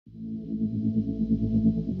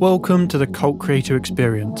Welcome to the KULT Creator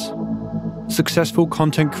Experience. Successful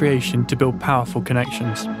content creation to build powerful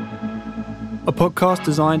connections. A podcast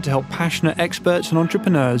designed to help passionate experts and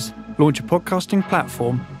entrepreneurs launch a podcasting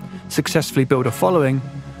platform, successfully build a following,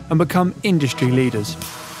 and become industry leaders.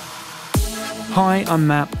 Hi, I'm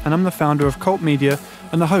Matt, and I'm the founder of KULT Media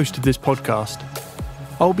and the host of this podcast.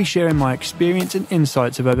 I'll be sharing my experience and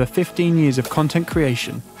insights of over 15 years of content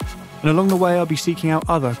creation. And along the way, I'll be seeking out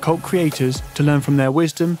other KULT creators to learn from their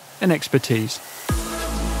wisdom and expertise.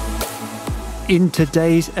 In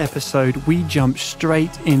today's episode, we jump straight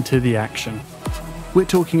into the action. We're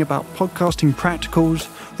talking about podcasting practicals,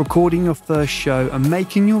 recording your first show, and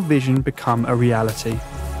making your vision become a reality.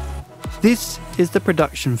 This is the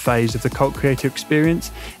production phase of the KULT Creator Experience,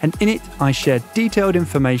 and in it, I share detailed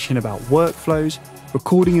information about workflows,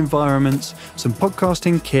 recording environments, some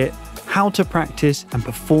podcasting kit, how to practice, and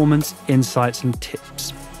performance insights and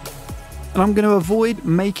tips. And I'm going to avoid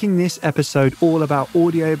making this episode all about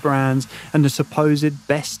audio brands and the supposed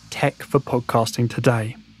best tech for podcasting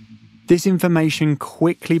today. This information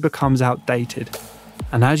quickly becomes outdated.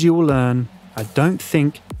 And as you will learn, I don't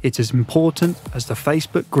think it's as important as the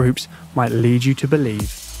Facebook groups might lead you to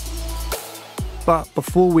believe. But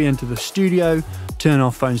before we enter the studio, turn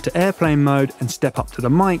our phones to airplane mode and step up to the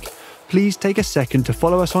mic, please take a second to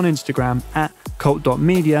follow us on Instagram at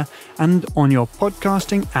kult.media and on your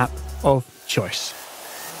podcasting app of choice.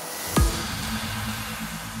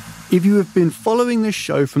 If you have been following this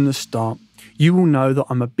show from the start, you will know that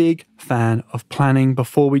I'm a big fan of planning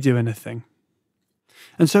before we do anything.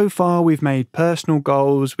 And so far, we've made personal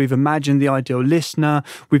goals, we've imagined the ideal listener,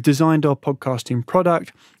 we've designed our podcasting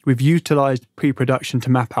product, we've utilised pre-production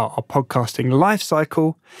to map out our podcasting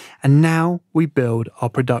lifecycle, and now we build our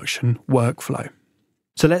production workflow.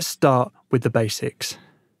 So let's start with the basics.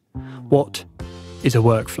 What is a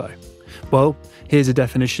workflow? Well, here's a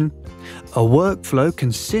definition. A workflow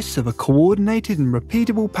consists of a coordinated and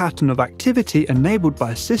repeatable pattern of activity enabled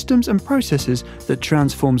by systems and processes that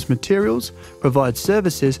transforms materials, provides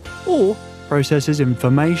services, or processes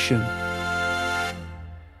information.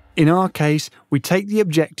 In our case, we take the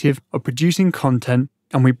objective of producing content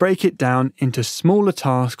and we break it down into smaller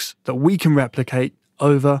tasks that we can replicate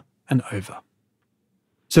over and over.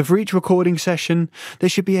 So for each recording session, there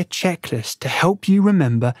should be a checklist to help you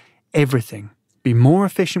remember everything, be more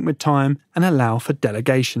efficient with time, and allow for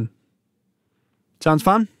delegation. Sounds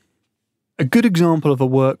fun? A good example of a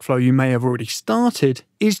workflow you may have already started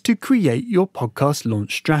is to create your podcast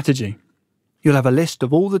launch strategy. You'll have a list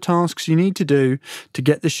of all the tasks you need to do to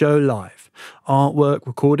get the show live: artwork,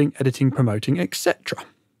 recording, editing, promoting, etc.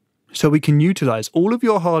 So we can utilize all of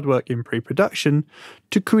your hard work in pre-production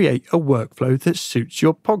to create a workflow that suits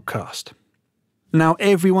your podcast. Now,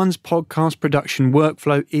 everyone's podcast production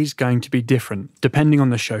workflow is going to be different, depending on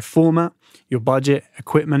the show format, your budget,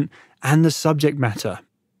 equipment, and the subject matter.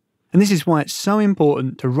 And this is why it's so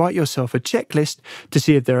important to write yourself a checklist to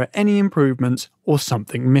see if there are any improvements or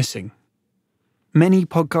something missing. Many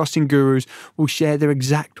podcasting gurus will share their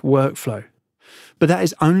exact workflow, but that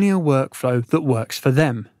is only a workflow that works for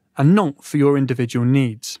them and not for your individual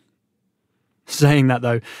needs. Saying that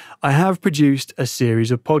though, I have produced a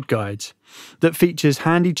series of PodGuides that features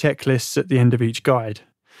handy checklists at the end of each guide.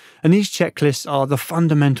 And these checklists are the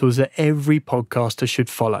fundamentals that every podcaster should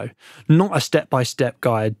follow, not a step-by-step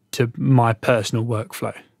guide to my personal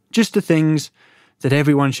workflow, just the things that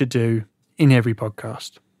everyone should do in every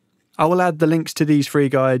podcast. I will add the links to these free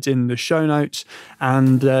guides in the show notes,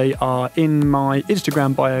 and they are in my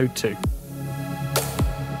Instagram bio too.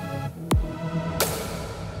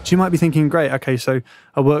 So you might be thinking, great, okay, so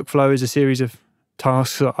a workflow is a series of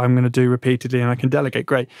tasks that I'm going to do repeatedly and I can delegate.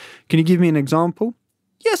 Great. Can you give me an example?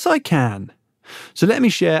 Yes, I can. So let me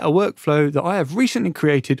share a workflow that I have recently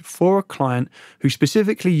created for a client who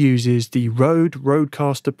specifically uses the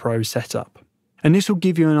Rocaster Pro setup. And this will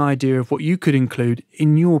give you an idea of what you could include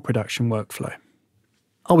in your production workflow.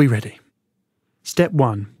 Are we ready? Step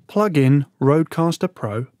 1, plug in Rocaster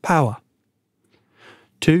Pro Power.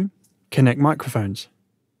 2, connect microphones.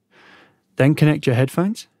 Then connect your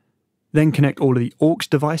headphones. Then connect all of the aux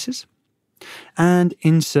devices. And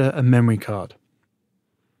insert a memory card.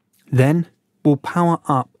 Then we'll power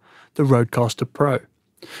up the Rocaster Pro.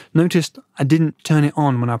 Notice I didn't turn it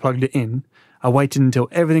on when I plugged it in. I waited until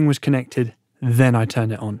everything was connected, then I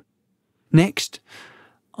turned it on. Next,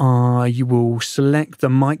 you will select the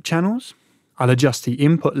mic channels. I'll adjust the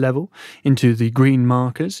input level into the green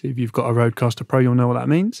markers. If you've got a Rocaster Pro, you'll know what that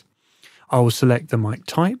means. I will select the mic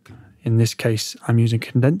type. In this case, I'm using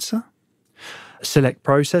condenser. Select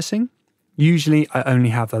processing. Usually I only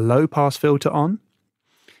have the low pass filter on.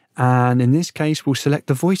 And in this case, we'll select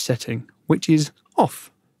the voice setting, which is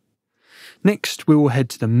off. Next, we will head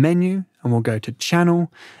to the menu and we'll go to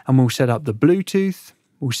channel and we'll set up the Bluetooth,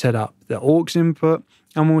 we'll set up the aux input,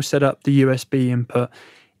 and we'll set up the USB input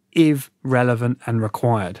if relevant and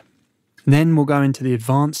required. Then we'll go into the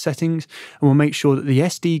advanced settings and we'll make sure that the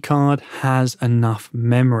SD card has enough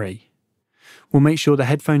memory. We'll make sure the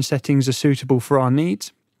headphone settings are suitable for our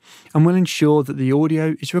needs, and we'll ensure that the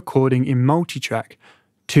audio is recording in multitrack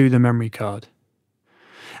to the memory card.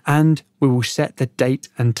 And we will set the date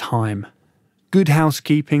and time. Good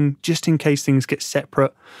housekeeping, just in case things get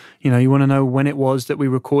separate. You want to know when it was that we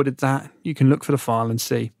recorded that. You can look for the file and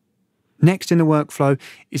see. Next in the workflow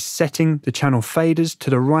is setting the channel faders to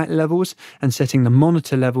the right levels and setting the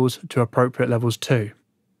monitor levels to appropriate levels too.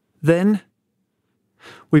 Then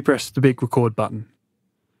we press the big record button.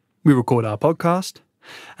 We record our podcast,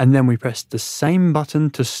 and then we press the same button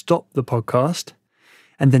to stop the podcast.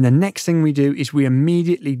 And then the next thing we do is we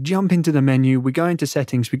immediately jump into the menu, we go into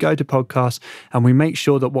settings, we go to podcasts, and we make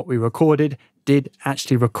sure that what we recorded did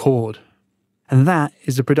actually record. And that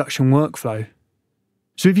is the production workflow.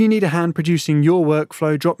 So if you need a hand producing your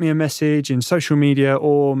workflow, drop me a message in social media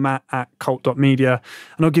or matt@kult.media,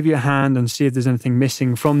 and I'll give you a hand and see if there's anything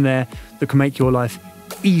missing from there that can make your life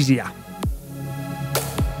easier.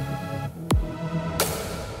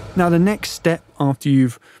 Now, the next step after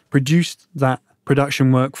you've produced that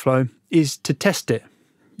production workflow is to test it.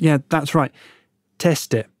 Yeah, that's right.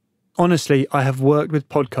 Test it. Honestly, I have worked with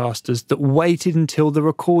podcasters that waited until the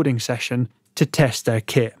recording session to test their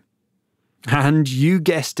kit. And you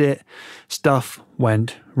guessed it, stuff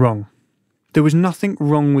went wrong. There was nothing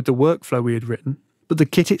wrong with the workflow we had written, but the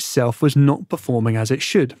kit itself was not performing as it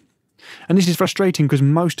should. And this is frustrating because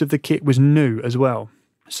most of the kit was new as well.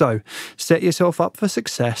 So set yourself up for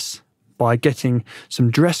success by getting some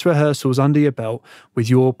dress rehearsals under your belt with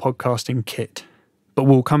your podcasting kit. But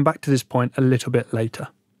we'll come back to this point a little bit later.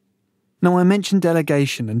 Now, I mentioned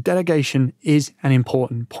delegation, and delegation is an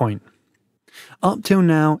important point. Up till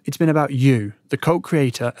now, it's been about you, the Kult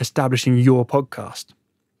Creator, establishing your podcast.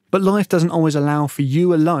 But life doesn't always allow for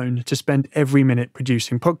you alone to spend every minute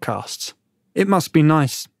producing podcasts. It must be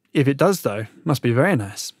nice. If it does, though, it must be very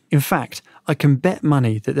nice. In fact, I can bet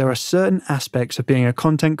money that there are certain aspects of being a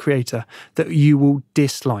content creator that you will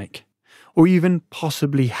dislike, or even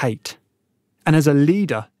possibly hate. And as a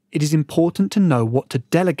leader, it is important to know what to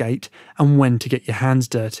delegate and when to get your hands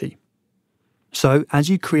dirty. So, as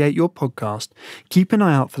you create your podcast, keep an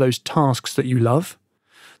eye out for those tasks that you love,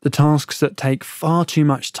 the tasks that take far too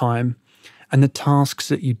much time, and the tasks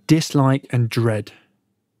that you dislike and dread.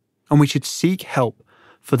 And we should seek help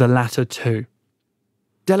for the latter too.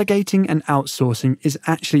 Delegating and outsourcing is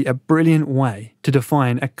actually a brilliant way to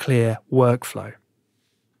define a clear workflow.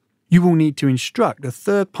 You will need to instruct a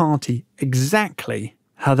third party exactly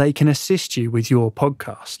how they can assist you with your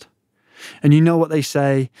podcast. And you know what they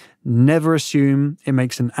say, never assume it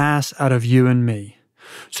makes an ass out of you and me.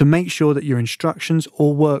 So make sure that your instructions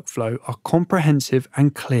or workflow are comprehensive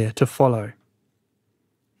and clear to follow.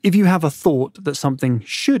 If you have a thought that something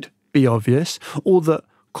should be obvious or that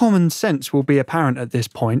common sense will be apparent at this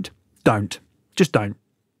point, don't. Just don't.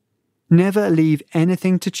 Never leave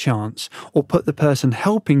anything to chance or put the person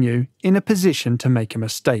helping you in a position to make a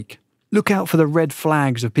mistake. Look out for the red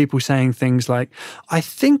flags of people saying things like, I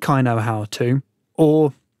think I know how to,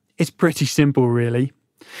 or it's pretty simple really.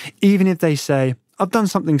 Even if they say, I've done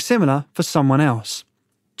something similar for someone else.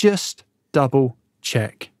 Just double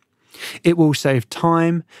check. It will save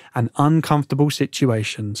time and uncomfortable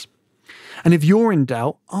situations. And if you're in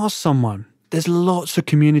doubt, ask someone. There's lots of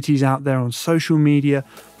communities out there on social media,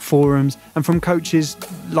 forums, and from coaches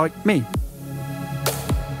like me.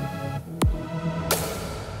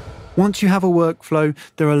 Once you have a workflow,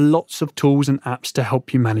 there are lots of tools and apps to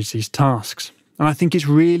help you manage these tasks. And I think it's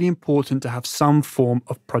really important to have some form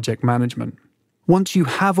of project management. Once you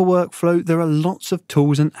have a workflow, there are lots of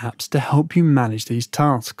tools and apps to help you manage these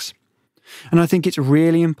tasks. And I think it's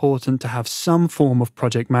really important to have some form of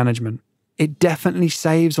project management. It definitely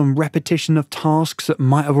saves on repetition of tasks that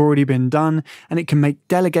might have already been done, and it can make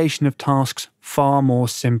delegation of tasks far more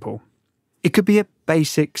simple. It could be a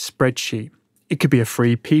basic spreadsheet. It could be a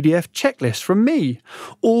free PDF checklist from me,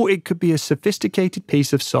 or it could be a sophisticated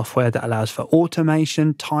piece of software that allows for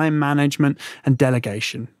automation, time management, and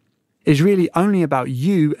delegation. It's really only about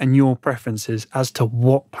you and your preferences as to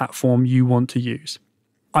what platform you want to use.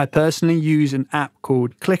 I personally use an app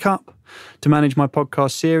called ClickUp to manage my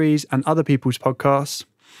podcast series and other people's podcasts,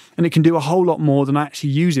 and it can do a whole lot more than I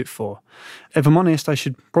actually use it for. If I'm honest, I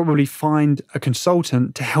should probably find a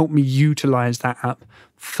consultant to help me utilize that app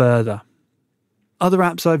further. Other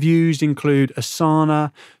apps I've used include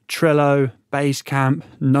Asana, Trello, Basecamp,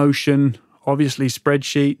 Notion, obviously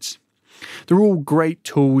spreadsheets. They're all great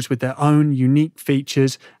tools with their own unique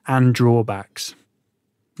features and drawbacks.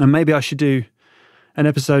 And maybe I should do an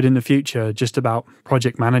episode in the future just about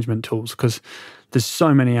project management tools, because there's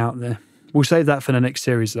so many out there. We'll save that for the next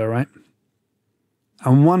series though, right?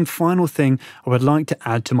 And one final thing I would like to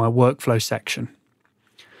add to my workflow section.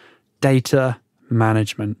 Data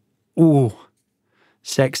management. Ooh,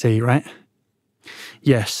 sexy, right?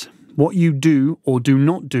 Yes, what you do or do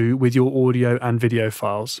not do with your audio and video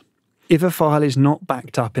files. If a file is not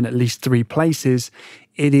backed up in at least 3 places,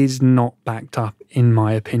 it is not backed up, in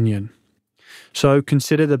my opinion. So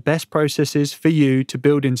consider the best processes for you to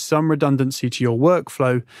build in some redundancy to your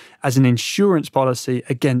workflow as an insurance policy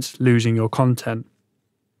against losing your content.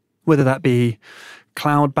 Whether that be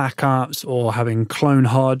cloud backups or having clone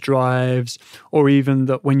hard drives, or even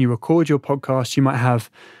that when you record your podcast, you might have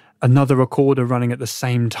another recorder running at the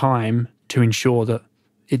same time to ensure that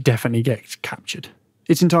it definitely gets captured.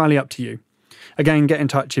 It's entirely up to you. Again, get in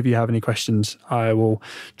touch if you have any questions. I will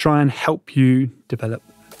try and help you develop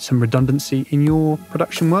some redundancy in your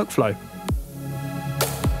production workflow.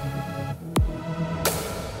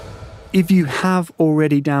 If you have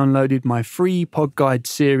already downloaded my free PodGuides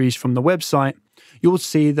series from the website, you'll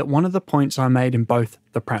see that one of the points I made in both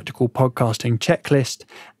the Practical Podcasting Checklist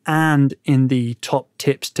and in the top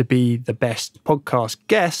tips to be the best podcast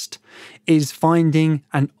guest is finding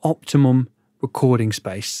an optimum recording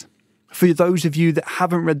space. For those of you that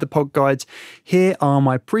haven't read the PodGuides, here are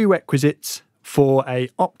my prerequisites for an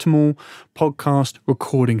optimal podcast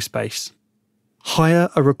recording space. Hire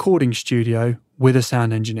a recording studio with a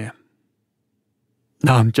sound engineer.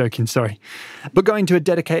 No, I'm joking, sorry. But going to a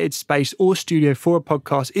dedicated space or studio for a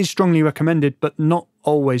podcast is strongly recommended, but not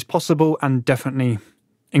always possible and definitely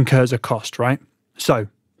incurs a cost, right? So,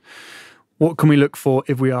 what can we look for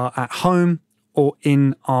if we are at home or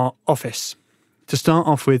in our office? To start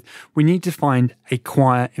off with, we need to find a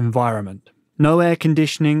quiet environment. No air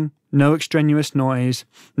conditioning, no extraneous noise,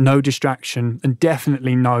 no distraction, and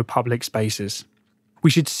definitely no public spaces. We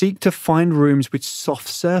should seek to find rooms with soft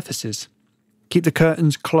surfaces. Keep the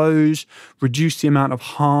curtains closed, reduce the amount of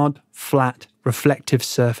hard, flat, reflective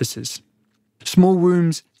surfaces. Small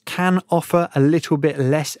rooms can offer a little bit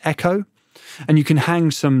less echo, and you can hang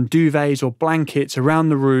some duvets or blankets around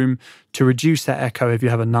the room to reduce that echo if you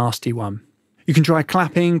have a nasty one. You can try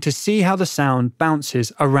clapping to see how the sound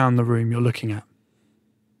bounces around the room you're looking at.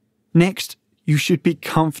 Next, you should be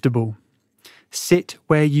comfortable. Sit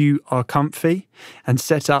where you are comfy and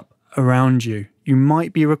set up around you. You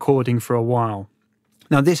might be recording for a while.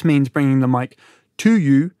 Now, this means bringing the mic to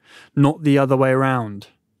you, not the other way around.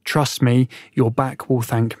 Trust me, your back will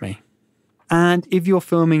thank me. And if you're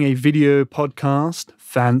filming a video podcast,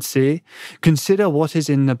 fancy, consider what is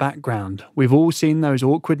in the background. We've all seen those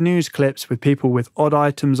awkward news clips with people with odd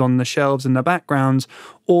items on the shelves in the backgrounds,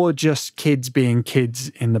 or just kids being kids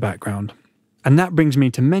in the background. And that brings me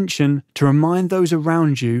to remind those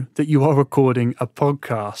around you that you are recording a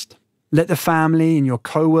podcast. Let the family and your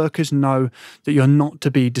co-workers know that you're not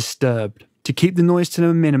to be disturbed, to keep the noise to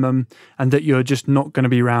a minimum, and that you're just not going to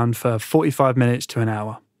be around for 45 minutes to an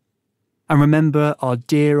hour. And remember our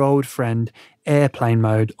dear old friend, airplane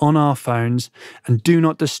mode on our phones and do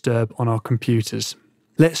not disturb on our computers.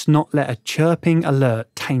 Let's not let a chirping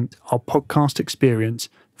alert taint our podcast experience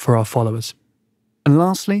for our followers. And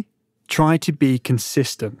lastly, try to be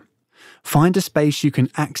consistent. Find a space you can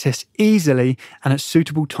access easily and at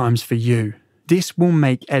suitable times for you. This will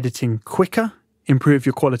make editing quicker, improve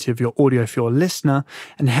your quality of your audio for your listener,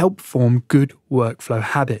 and help form good workflow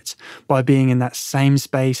habits by being in that same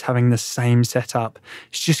space, having the same setup.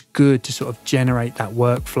 It's just good to sort of generate that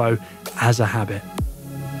workflow as a habit.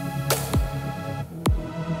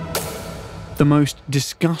 The most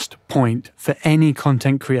discussed point for any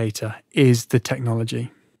content creator is the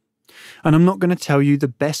technology. And I'm not going to tell you the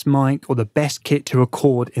best mic or the best kit to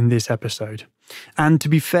record in this episode. And to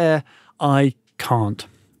be fair, I can't.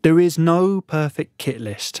 There is no perfect kit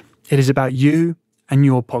list. It is about you and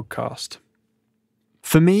your podcast.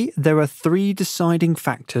 For me, there are 3 deciding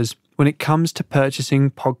factors when it comes to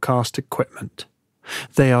purchasing podcast equipment.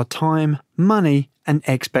 They are time, money, and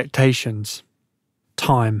expectations.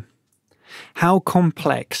 Time. How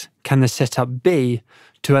complex can the setup be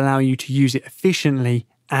to allow you to use it efficiently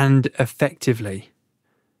and effectively?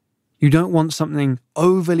 You don't want something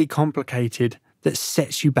overly complicated that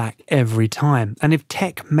sets you back every time. And if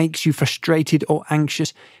tech makes you frustrated or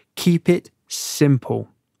anxious, keep it simple.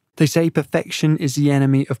 They say perfection is the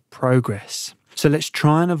enemy of progress. So let's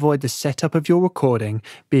try and avoid the setup of your recording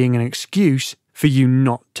being an excuse for you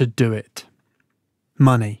not to do it.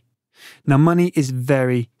 Money. Now, money is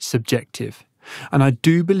very subjective, and I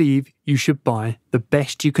do believe you should buy the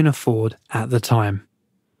best you can afford at the time.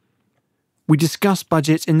 We discussed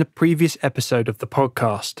budgets in the previous episode of the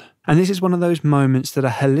podcast, and this is one of those moments that a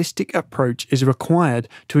holistic approach is required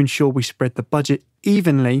to ensure we spread the budget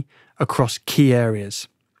evenly across key areas.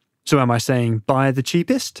 So am I saying buy the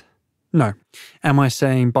cheapest? No. Am I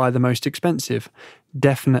saying buy the most expensive?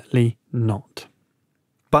 Definitely not.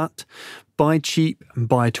 But buy cheap and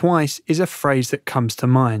buy twice is a phrase that comes to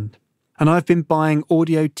mind. And I've been buying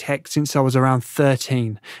audio tech since I was around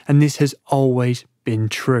 13, and this has always been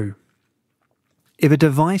true. If a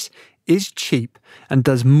device is cheap and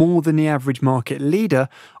does more than the average market leader,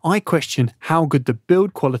 I question how good the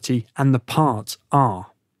build quality and the parts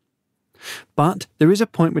are. But there is a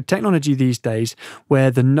point with technology these days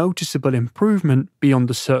where the noticeable improvement beyond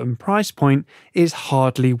a certain price point is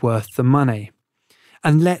hardly worth the money.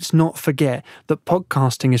 And let's not forget that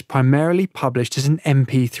podcasting is primarily published as an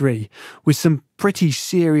MP3 with some pretty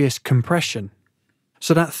serious compression.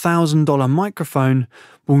 So that $1,000 microphone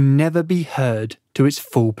will never be heard to its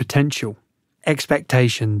full potential.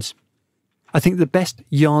 Expectations. I think the best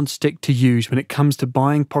yardstick to use when it comes to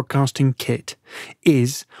buying podcasting kit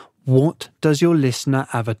is, what does your listener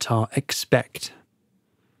avatar expect?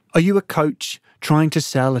 Are you a coach trying to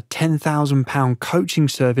sell a £10,000 coaching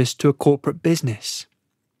service to a corporate business?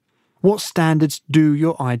 What standards do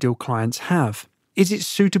your ideal clients have? Is it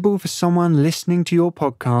suitable for someone listening to your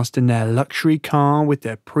podcast in their luxury car with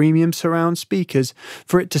their premium surround speakers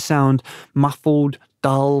for it to sound muffled,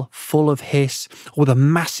 dull, full of hiss, or the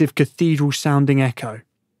massive cathedral-sounding echo?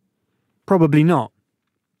 Probably not.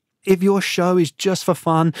 If your show is just for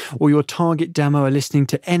fun, or your target demo are listening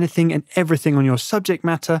to anything and everything on your subject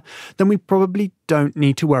matter, then we probably don't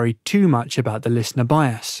need to worry too much about the listener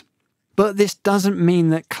bias. But this doesn't mean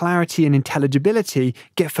that clarity and intelligibility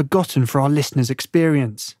get forgotten for our listeners'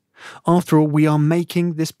 experience. After all, we are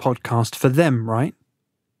making this podcast for them, right?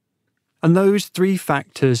 And those three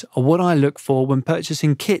factors are what I look for when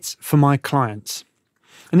purchasing kits for my clients.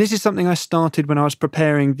 And this is something I started when I was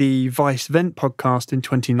preparing the Vice Vent podcast in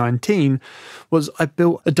 2019, was I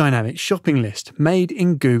built a dynamic shopping list made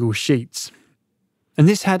in Google Sheets. And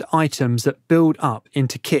this had items that build up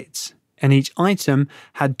into kits, and each item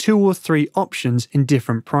had 2 or 3 options in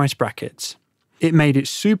different price brackets. It made it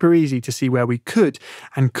super easy to see where we could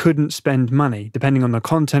and couldn't spend money, depending on the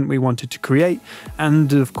content we wanted to create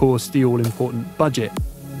and, of course, the all-important budget.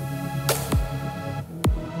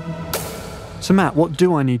 So Matt, what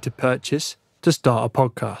do I need to purchase to start a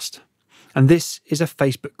podcast? And this is a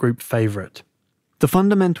Facebook group favourite. The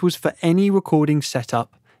fundamentals for any recording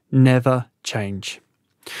setup never change.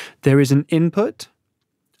 There is an input,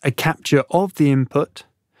 a capture of the input,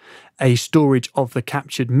 a storage of the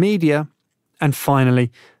captured media, and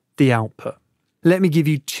finally, the output. Let me give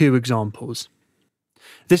you 2 examples.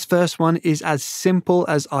 This first one is as simple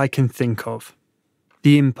as I can think of.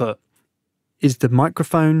 The input is the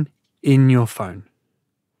microphone in your phone.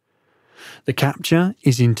 The capture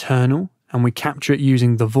is internal, and we capture it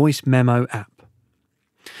using the Voice Memo app.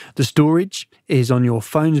 The storage is on your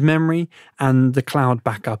phone's memory and the cloud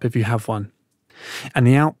backup if you have one. And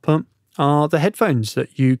the output are the headphones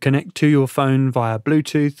that you connect to your phone via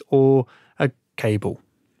Bluetooth or a cable.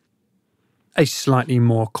 A slightly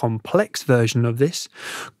more complex version of this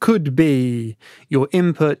could be your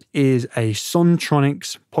input is a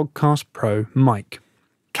Sontronics Podcast Pro mic.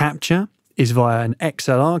 Capture is via an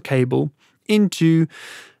XLR cable into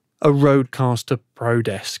a Rocaster Pro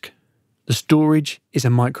desk. The storage is a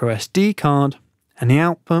micro SD card, and the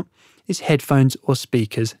output is headphones or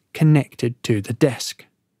speakers connected to the desk.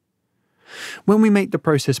 When we make the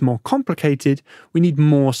process more complicated, we need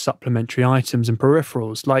more supplementary items and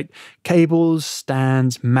peripherals like cables,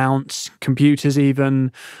 stands, mounts, computers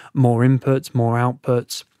even, more inputs, more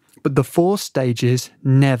outputs. But the 4 stages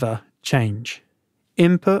never change.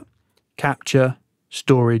 Input, capture,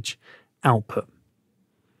 storage, output.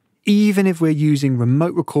 Even if we're using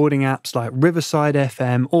remote recording apps like Riverside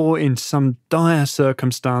FM or in some dire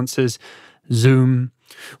circumstances, Zoom,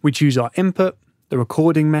 we choose our input, the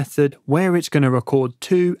recording method, where it's going to record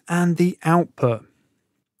to, and the output.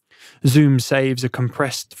 Zoom saves a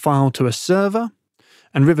compressed file to a server,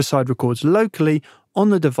 and Riverside records locally on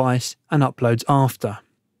the device and uploads after.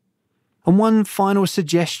 And one final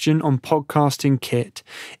suggestion on podcasting kit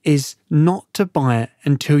is not to buy it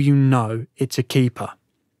until you know it's a keeper.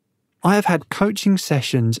 I have had coaching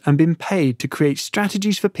sessions and been paid to create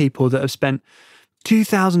strategies for people that have spent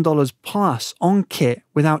 $2,000 plus on kit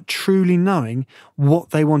without truly knowing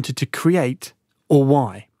what they wanted to create or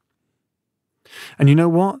why. And you know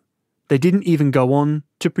what? They didn't even go on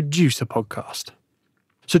to produce a podcast.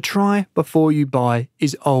 So try before you buy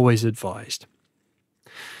is always advised.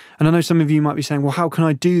 And I know some of you might be saying, well, how can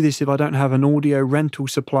I do this if I don't have an audio rental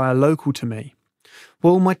supplier local to me?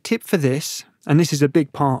 Well, my tip for this, and this is a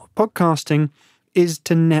big part of podcasting, is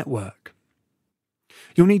to network.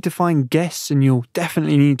 You'll need to find guests and you'll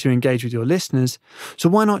definitely need to engage with your listeners. So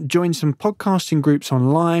why not join some podcasting groups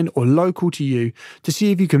online or local to you to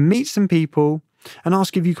see if you can meet some people and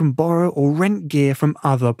ask if you can borrow or rent gear from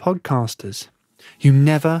other podcasters. You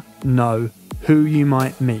never know who you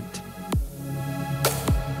might meet.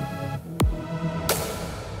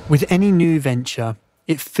 With any new venture,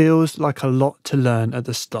 it feels like a lot to learn at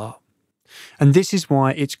the start. And this is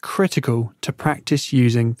why it's critical to practice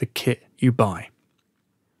using the kit you buy.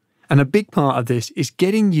 And a big part of this is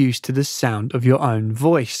getting used to the sound of your own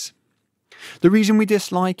voice. The reason we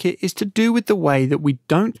dislike it is to do with the way that we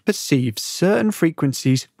don't perceive certain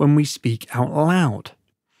frequencies when we speak out loud.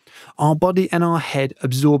 Our body and our head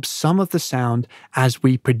absorb some of the sound as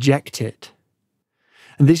we project it.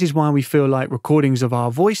 And this is why we feel like recordings of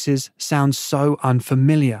our voices sound so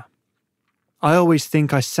unfamiliar. I always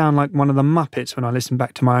think I sound like one of the Muppets when I listen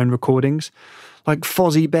back to my own recordings, like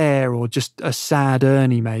Fozzie Bear or just a sad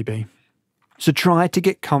Ernie maybe. So try to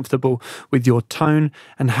get comfortable with your tone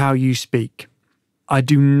and how you speak. I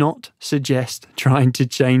do not suggest trying to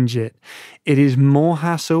change it. It is more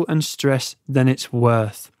hassle and stress than it's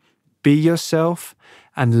worth. Be yourself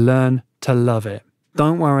and learn to love it.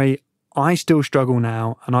 Don't worry, I still struggle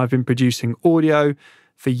now and I've been producing audio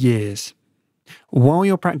for years. While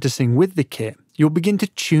you're practicing with the kit, you'll begin to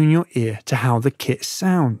tune your ear to how the kit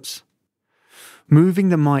sounds. Moving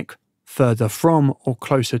the mic further from or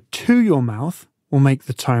closer to your mouth will make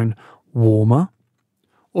the tone warmer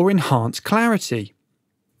or enhance clarity.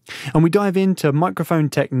 And we dive into microphone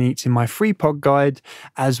techniques in my free PodGuide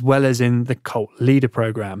as well as in the KULT Leader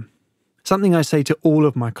program. Something I say to all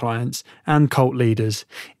of my clients and cult leaders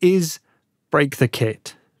is break the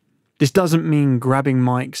kit. This doesn't mean grabbing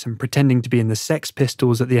mics and pretending to be in the Sex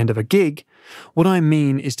Pistols at the end of a gig. What I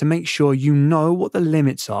mean is to make sure you know what the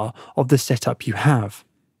limits are of the setup you have.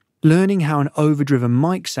 Learning how an overdriven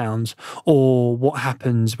mic sounds or what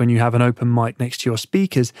happens when you have an open mic next to your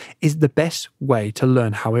speakers is the best way to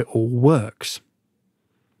learn how it all works.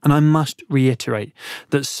 And I must reiterate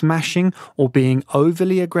that smashing or being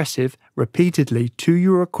overly aggressive repeatedly to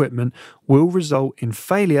your equipment will result in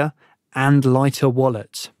failure and lighter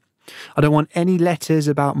wallets. I don't want any letters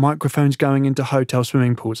about microphones going into hotel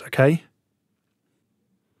swimming pools, okay?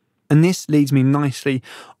 And this leads me nicely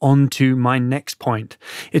on to my next point.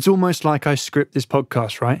 It's almost like I script this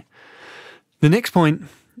podcast, right? The next point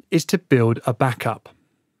is to build a backup.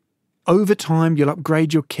 Over time, you'll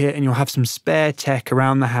upgrade your kit and you'll have some spare tech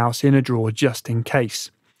around the house in a drawer just in case.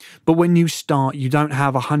 But when you start, you don't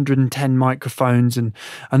have 110 microphones and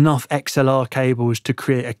enough XLR cables to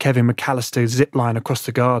create a Kevin McAllister zipline across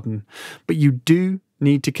the garden. But you do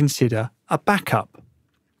need to consider a backup.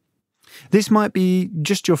 This might be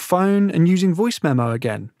just your phone and using voice memo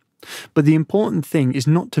again. But the important thing is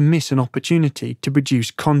not to miss an opportunity to produce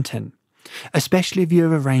content. Especially if you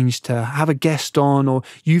have arranged to have a guest on or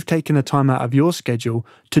you've taken the time out of your schedule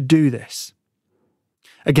to do this.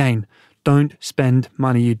 Again, don't spend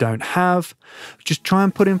money you don't have. Just try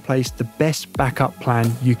and put in place the best backup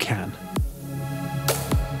plan you can.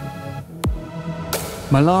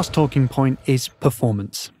 My last talking point is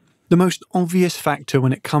performance. The most obvious factor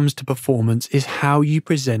when it comes to performance is how you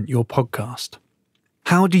present your podcast.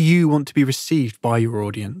 How do you want to be received by your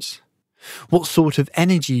audience? What sort of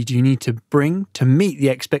energy do you need to bring to meet the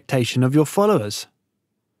expectation of your followers?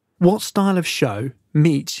 What style of show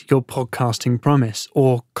meets your podcasting promise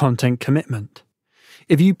or content commitment?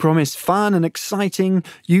 If you promise fun and exciting,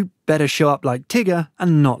 you better show up like Tigger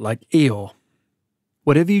and not like Eeyore.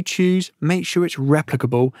 Whatever you choose, make sure it's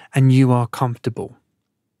replicable and you are comfortable.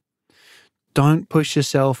 Don't push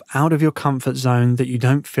yourself out of your comfort zone that you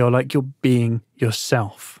don't feel like you're being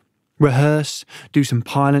yourself. Rehearse, do some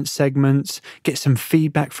pilot segments, get some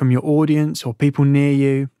feedback from your audience or people near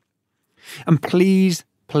you. And please,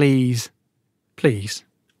 please, please,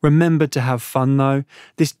 remember to have fun though.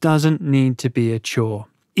 This doesn't need to be a chore.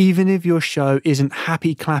 Even if your show isn't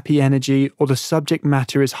happy clappy energy or the subject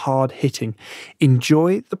matter is hard hitting,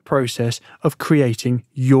 enjoy the process of creating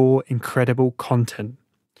your incredible content.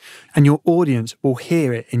 And your audience will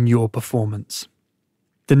hear it in your performance.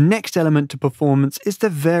 The next element to performance is the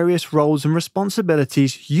various roles and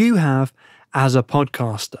responsibilities you have as a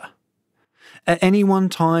podcaster. At any one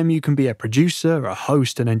time, you can be a producer, a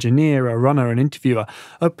host, an engineer, a runner, an interviewer,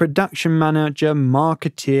 a production manager,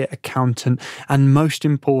 marketeer, accountant, and most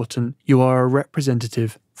important, you are a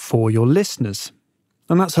representative for your listeners.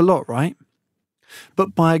 And that's a lot, right?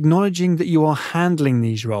 But by acknowledging that you are handling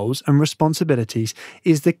these roles and responsibilities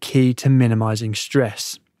is the key to minimizing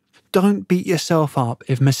stress. Don't beat yourself up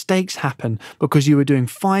if mistakes happen because you are doing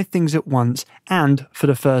 5 things at once and for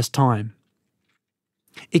the first time.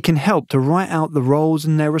 It can help to write out the roles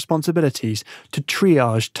and their responsibilities to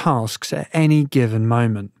triage tasks at any given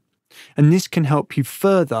moment. And this can help you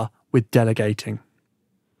further with delegating.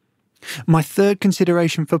 My third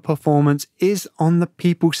consideration for performance is on the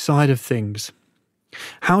people side of things.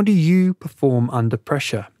 How do you perform under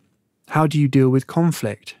pressure? How do you deal with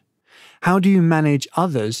conflict? How do you manage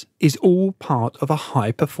others is all part of a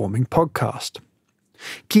high-performing podcast.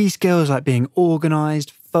 Key skills like being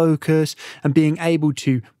organised, focused, and being able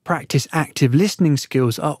to practice active listening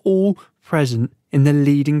skills are all present in the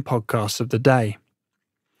leading podcasts of the day.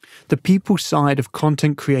 The people side of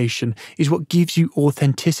content creation is what gives you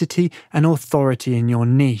authenticity and authority in your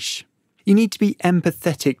niche. You need to be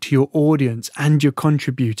empathetic to your audience and your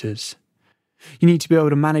contributors. You need to be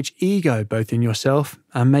able to manage ego both in yourself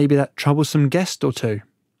and maybe that troublesome guest or two.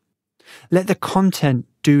 Let the content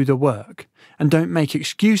do the work and don't make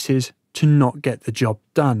excuses to not get the job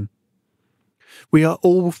done. We are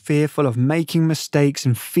all fearful of making mistakes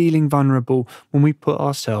and feeling vulnerable when we put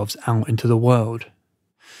ourselves out into the world.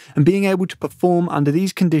 And being able to perform under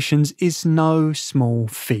these conditions is no small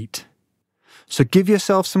feat. So give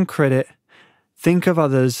yourself some credit, think of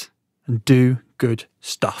others, and do good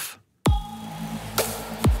stuff.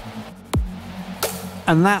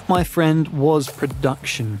 And that, my friend, was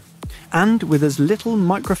production. And with as little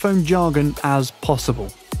microphone jargon as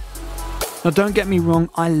possible. Now, don't get me wrong,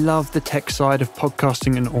 I love the tech side of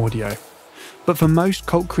podcasting and audio. But for most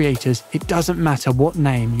cult creators, it doesn't matter what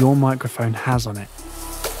name your microphone has on it.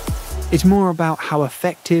 It's more about how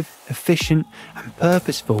effective, efficient, and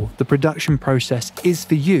purposeful the production process is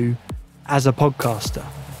for you as a podcaster.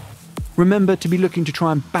 Remember to be looking to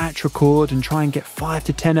try and batch record and try and get 5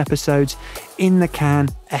 to 10 episodes in the can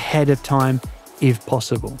ahead of time if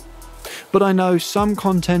possible. But I know some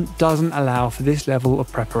content doesn't allow for this level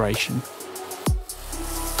of preparation.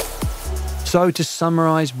 So to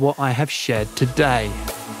summarise what I have shared today,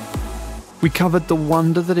 we covered the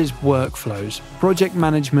wonder that is workflows, project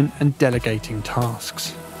management and delegating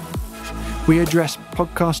tasks. We addressed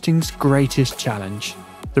podcasting's greatest challenge,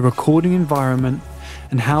 the recording environment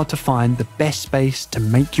and how to find the best space to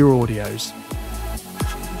make your audios.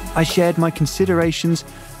 I shared my considerations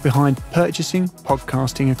behind purchasing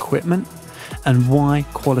podcasting equipment and why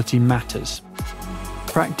quality matters.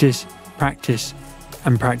 Practice, practice,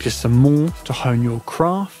 and practice some more to hone your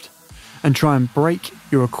craft and try and break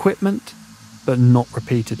your equipment, but not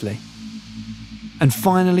repeatedly. And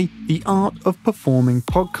finally, the art of performing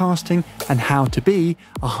podcasting and how to be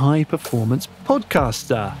a high-performance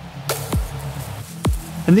podcaster.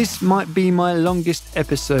 And this might be my longest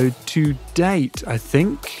episode to date, I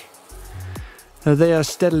think. They are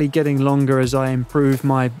steadily getting longer as I improve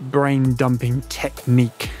my brain-dumping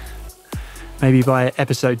technique. Maybe by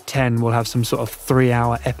episode 10, we'll have some sort of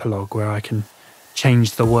 3-hour epilogue where I can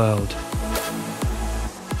change the world.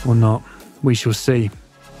 Or not. We shall see.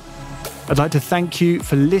 I'd like to thank you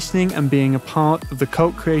for listening and being a part of the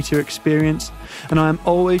Kult Creator Experience, and I am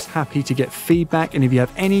always happy to get feedback, and if you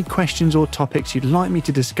have any questions or topics you'd like me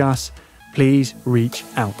to discuss, please reach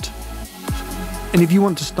out. And if you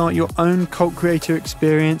want to start your own Kult Creator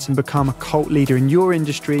Experience and become a cult leader in your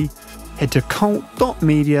industry, head to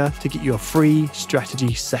KULT.media to get your free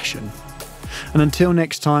strategy session. And until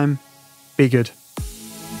next time, be good.